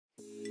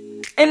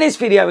In this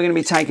video, we're going to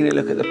be taking a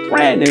look at the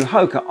brand new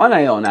Hoka One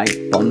One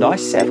Bondi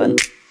 7.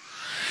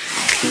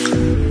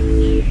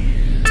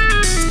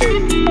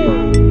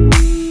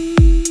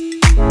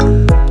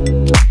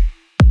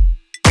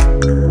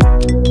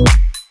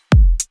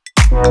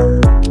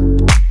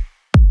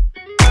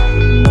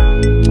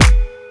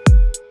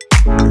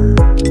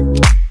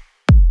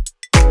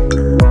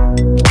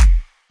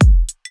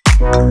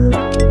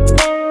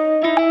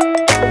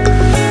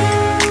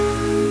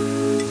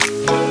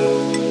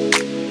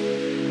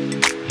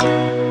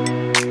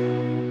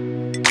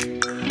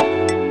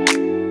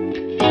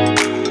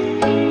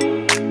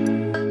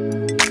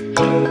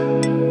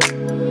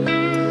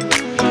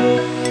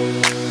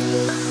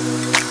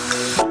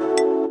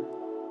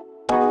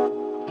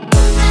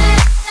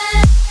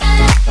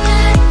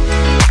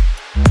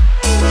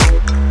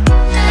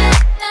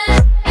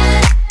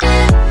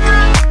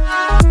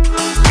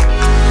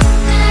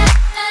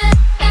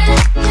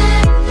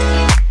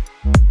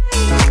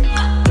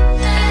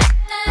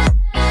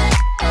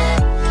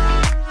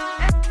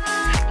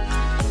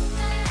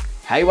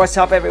 Hey, what's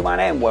up everyone,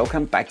 and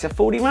welcome back to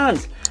Fordy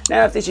Runs.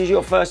 Now, if this is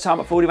your first time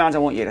at Fordy Runs, I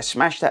want you to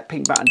smash that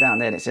pink button down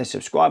there that says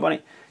subscribe on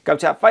it. Go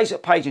to our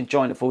Facebook page and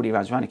join the Fordy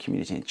Runs running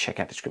community and check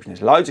out the description.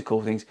 There's loads of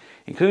cool things,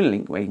 including a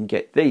link where you can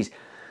get these.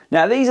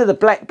 Now, these are the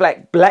black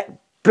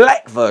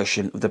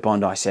version of the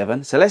Bondi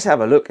 7. So let's have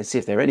a look and see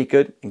if they're any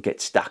good and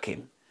get stuck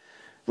in.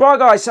 Right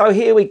guys, so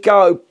here we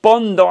go,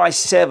 Bondi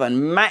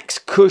 7 max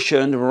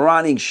cushioned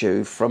running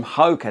shoe from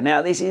Hoka.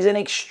 Now this is an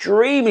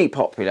extremely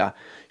popular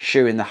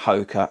shoe in the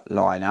Hoka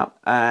lineup,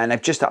 and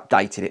they've just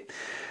updated it.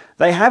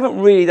 They haven't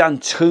really done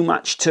too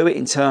much to it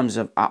in terms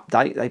of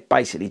update. They've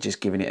basically just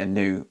given it a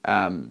new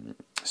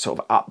sort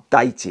of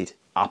updated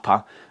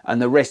upper, and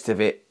the rest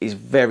of it is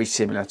very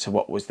similar to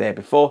what was there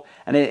before.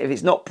 And if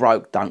it's not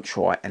broke, don't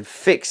try and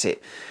fix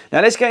it.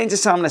 Now let's get into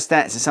some of the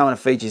stats and some of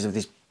the features of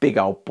this big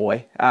old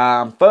boy.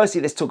 Firstly,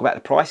 let's talk about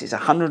the price. It's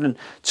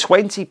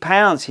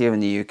 £120 here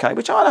in the UK,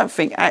 which I don't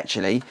think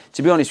actually,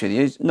 to be honest with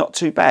you, is not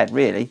too bad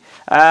really.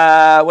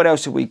 What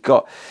else have we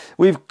got?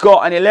 We've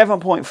got an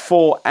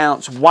 11.4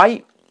 ounce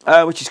weight,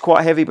 which is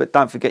quite heavy, but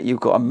don't forget you've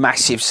got a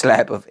massive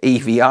slab of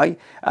EVA.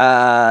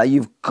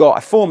 You've got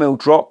a 4mm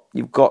drop.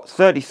 You've got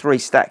 33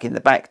 stack in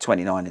the back,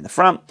 29 in the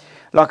front.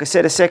 Like I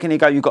said a second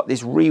ago, you've got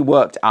this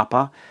reworked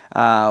upper,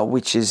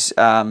 which is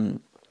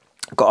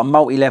got a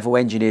multi-level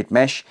engineered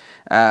mesh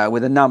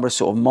with a number of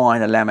sort of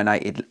minor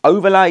laminated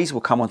overlays. We'll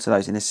come on to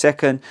those in a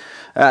second.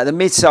 The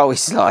midsole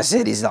is, like I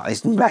said, is like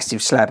this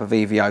massive slab of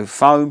EVO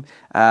foam,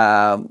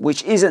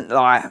 which isn't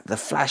like the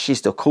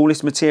flashiest or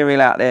coolest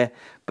material out there,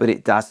 but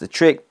it does the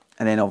trick.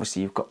 And then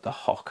obviously you've got the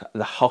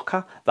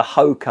Hoka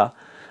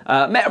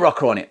Meta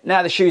Rocker on it.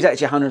 Now the shoe's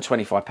actually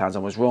 £125. I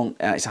was wrong.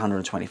 It's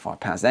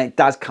 £125. Now it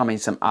does come in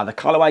some other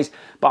colorways,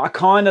 but I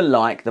kind of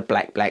like the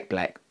black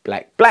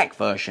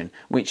version,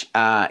 which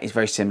is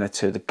very similar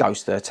to the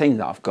Ghost 13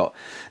 that I've got.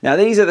 Now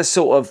these are the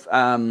sort of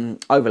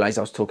overlays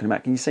I was talking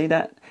about. Can you see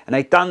that? And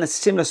they've done the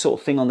similar sort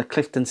of thing on the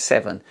Clifton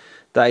 7.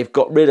 They've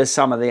got rid of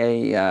some of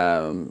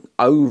the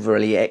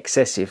overly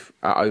excessive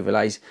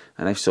overlays,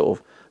 and they've sort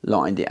of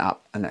lined it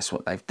up, and that's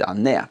what they've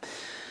done there.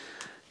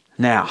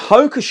 Now,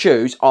 Hoka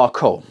shoes are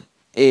cool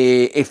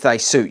if they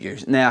suit you.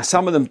 Now,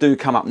 some of them do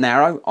come up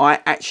narrow.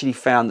 I actually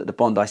found that the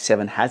Bondi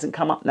 7 hasn't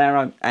come up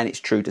narrow, and it's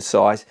true to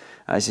size.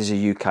 This is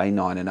a UK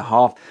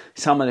 9.5.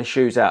 Some of the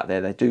shoes out there,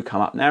 they do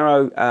come up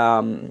narrow.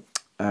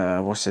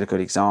 What's a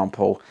good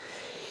example?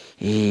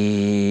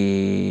 Rincon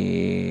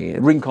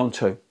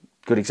 2.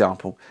 Good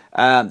example.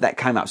 That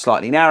came up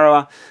slightly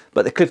narrower,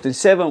 but the Clifton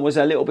 7 was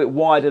a little bit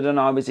wider than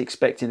I was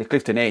expecting. The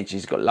Clifton Edge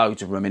has got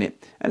loads of room in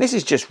it, and this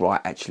is just right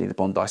actually, the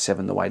Bondi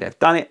 7, the way they've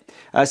done it.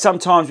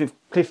 Sometimes with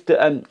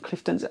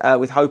Cliftons,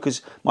 with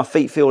Hokas, my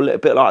feet feel a little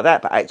bit like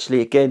that, but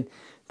actually again,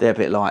 they're a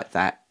bit like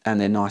that, and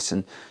they're nice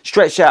and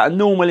stretched out and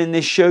normal in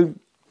this shoe,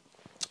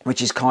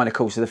 which is kind of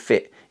cool. So the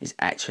fit is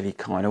actually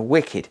kind of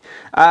wicked.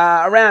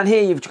 Around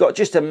here you've got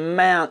just the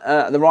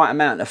right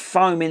amount of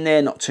foam in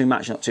there, not too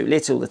much, not too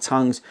little. The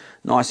tongue's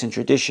nice and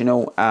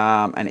traditional,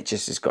 and it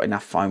just has got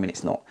enough foam and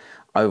it's not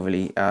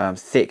overly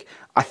thick.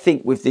 I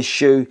think with this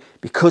shoe,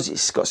 because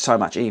it's got so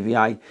much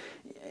EVA,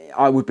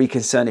 I would be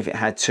concerned if it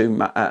had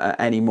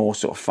any more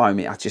sort of foam.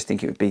 I just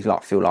think it would be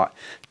feel like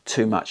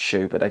too much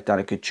shoe, but they've done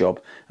a good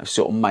job of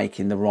sort of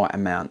making the right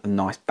amount, a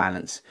nice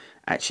balance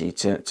actually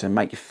to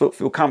make your foot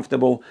feel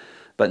comfortable,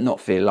 but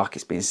not feel like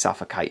it's being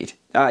suffocated.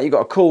 You've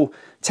got a cool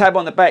tab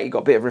on the back. You've got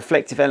a bit of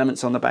reflective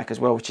elements on the back as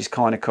well, which is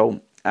kind of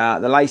cool.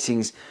 The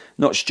lacing's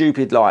not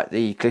stupid like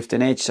the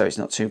Clifton Edge, so it's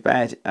not too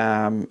bad.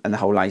 And the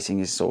whole lacing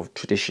is sort of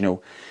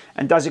traditional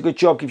and does a good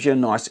job, gives you a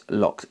nice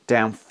locked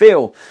down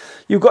feel.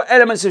 You've got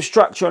elements of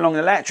structure along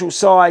the lateral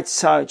side,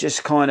 so it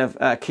just kind of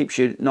keeps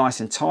you nice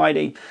and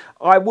tidy.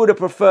 I would have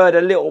preferred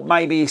a little,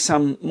 maybe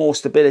some more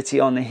stability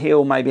on the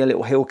heel. Maybe a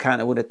little heel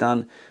counter would have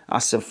done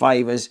us some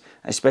favours,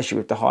 especially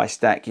with the high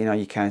stack. You know,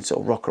 you can sort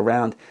of rock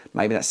around.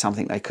 Maybe that's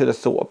something they could have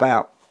thought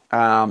about,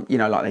 you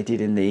know, like they did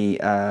in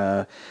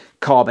the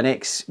Carbon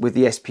X with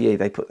the SPE.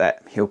 They put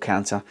that heel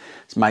counter.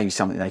 It's maybe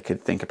something they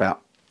could think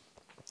about.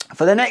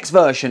 For the next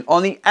version,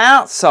 on the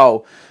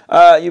outsole,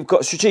 you've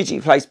got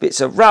strategically placed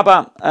bits of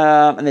rubber,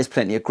 and there's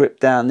plenty of grip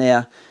down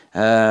there.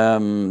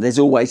 There's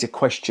always a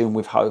question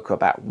with Hoka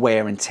about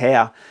wear and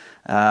tear.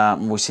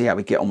 We'll see how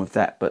we get on with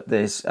that, but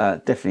there's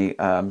definitely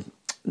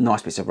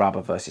nice bits of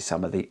rubber versus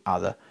some of the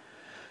other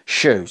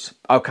shoes.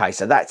 Okay,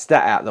 so that's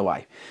that out of the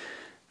way.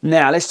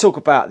 Now let's talk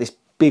about this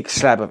big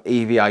slab of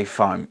EVA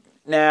foam.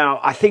 Now,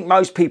 I think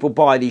most people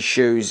buy these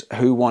shoes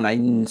who want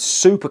a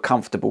super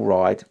comfortable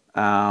ride,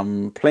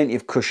 plenty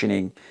of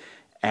cushioning,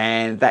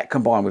 and that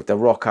combined with the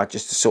rocker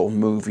just to sort of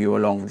move you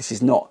along. This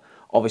is not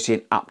obviously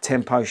an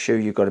up-tempo shoe.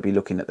 You've got to be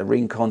looking at the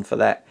Rincon for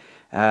that.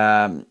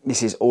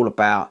 This is all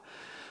about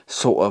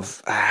sort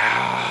of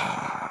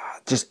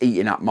just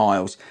eating up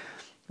miles.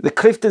 The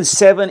Clifton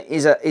 7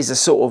 is a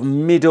sort of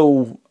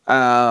middle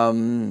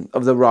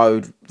of the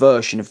road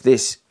version of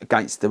this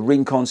against the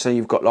Rincon. So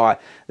you've got like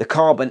the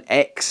Carbon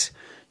X,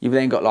 you've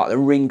then got like the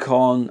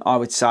Rincon, I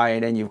would say,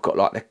 and then you've got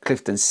like the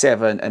Clifton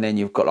 7, and then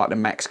you've got like the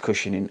max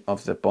cushioning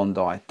of the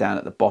Bondi down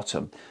at the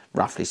bottom,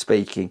 roughly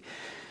speaking.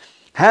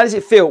 How does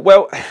it feel?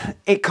 Well,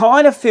 it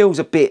kind of feels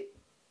a bit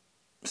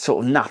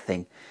sort of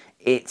nothing.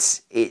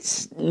 It's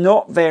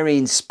not very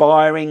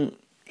inspiring.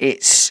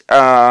 It's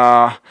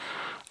a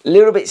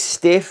little bit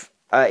stiff.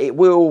 It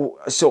will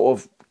sort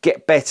of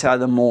get better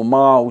the more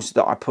miles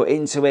that I put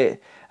into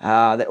it.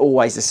 They're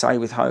always the same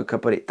with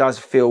Hoka, but it does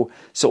feel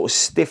sort of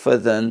stiffer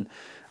than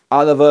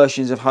other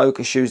versions of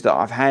Hoka shoes that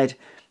I've had.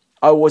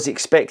 I was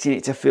expecting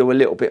it to feel a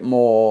little bit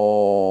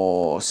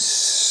more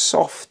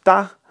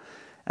softer.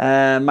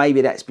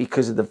 Maybe that's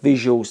because of the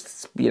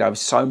visuals, you know,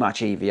 so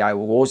much EVA. I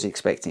was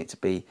expecting it to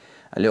be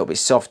a little bit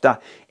softer.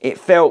 It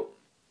felt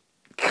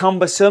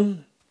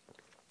cumbersome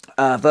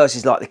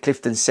versus like the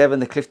Clifton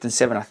 7. The Clifton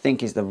 7, I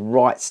think, is the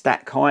right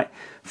stack height.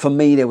 For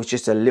me, there was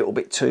just a little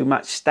bit too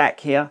much stack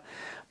here.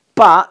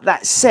 But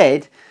that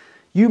said,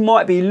 you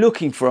might be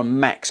looking for a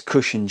max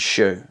cushion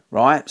shoe,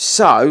 right?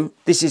 So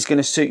this is going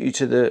to suit you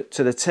to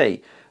the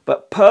T.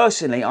 But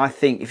personally, I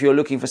think if you're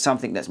looking for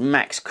something that's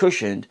max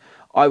cushioned,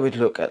 I would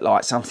look at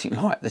like something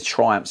like the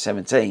Triumph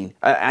 17,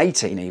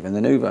 18 even,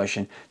 the new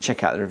version.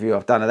 Check out the review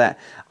I've done of that.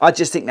 I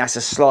just think that's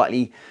a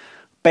slightly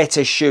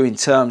better shoe in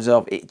terms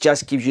of it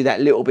just gives you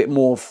that little bit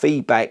more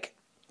feedback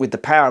with the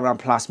Power Run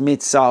Plus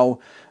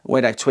midsole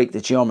where they've tweaked the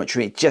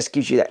geometry. It just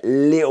gives you that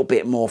little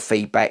bit more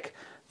feedback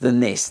than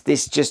this.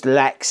 This just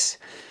lacks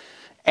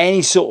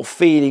any sort of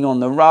feeling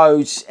on the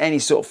roads, any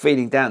sort of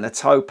feeling down the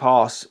toe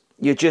pass.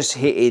 You're just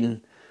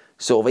hitting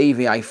sort of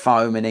EVA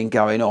foam and then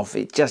going off.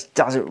 It just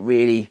doesn't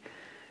really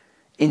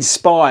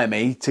inspire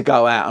me to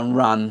go out and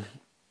run,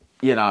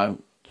 you know,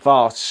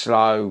 fast,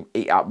 slow,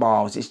 eat up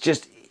miles. It's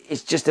just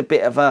a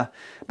bit of a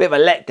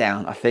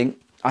letdown, I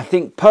think. I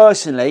think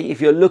personally,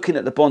 if you're looking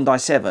at the Bondi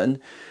 7,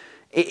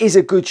 it is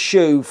a good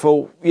shoe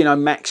for, you know,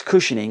 max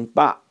cushioning,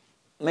 but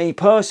me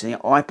personally,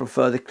 I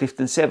prefer the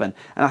Clifton 7,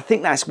 and I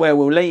think that's where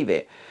we'll leave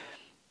it.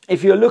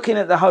 If you're looking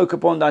at the Hoka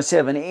Bondi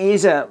 7, it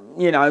is a,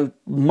 you know,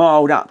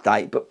 mild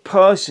update, but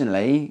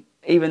personally,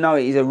 even though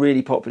it is a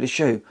really popular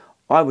shoe,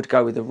 I would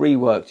go with the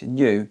reworked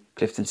new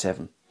Clifton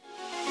 7.